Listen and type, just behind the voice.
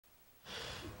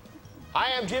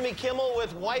Hi, I'm Jimmy Kimmel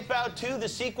with Wipeout 2, the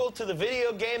sequel to the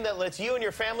video game that lets you and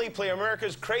your family play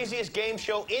America's craziest game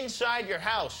show inside your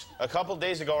house. A couple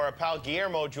days ago, our pal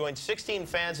Guillermo joined 16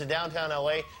 fans in downtown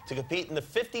L.A. to compete in the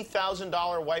 $50,000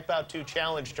 Wipeout 2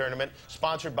 Challenge tournament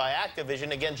sponsored by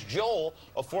Activision against Joel,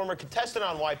 a former contestant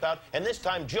on Wipeout, and this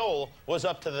time Joel was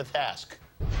up to the task.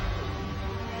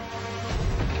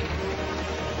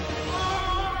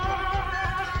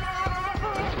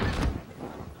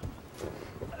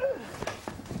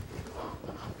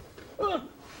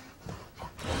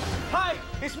 Hi,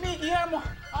 it's me, Guillermo.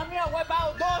 I'm here at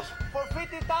Wipeout 2 for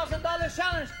 $50,000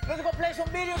 challenge. Let's go play some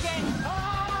video games.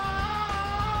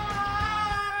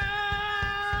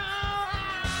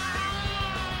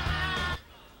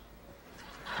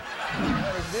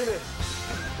 Let's do this.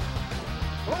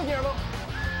 Come on, Guillermo.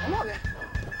 Come on, man.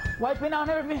 Wiping out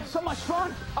everything, so much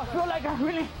fun. I feel like I'm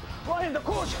really running the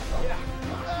coach. Yeah.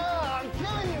 I'm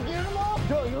killing you, Guillermo.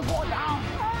 Yo, you're going down.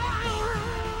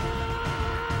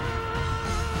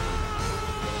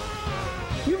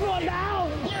 You're going down.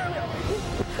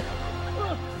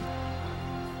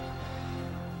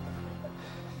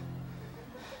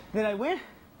 Did I win?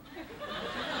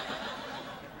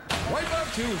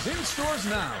 Wipeout 2 is in stores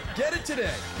now. Get it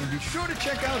today. And be sure to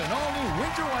check out an all-new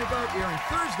Winter Wipeout airing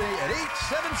Thursday at 8,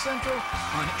 7 Central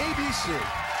on ABC.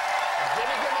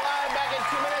 Jimmy Kimmel Live back in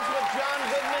 2 minutes with John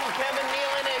Goodman, Kevin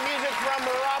Nealon, and music from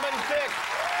Robin Thicke.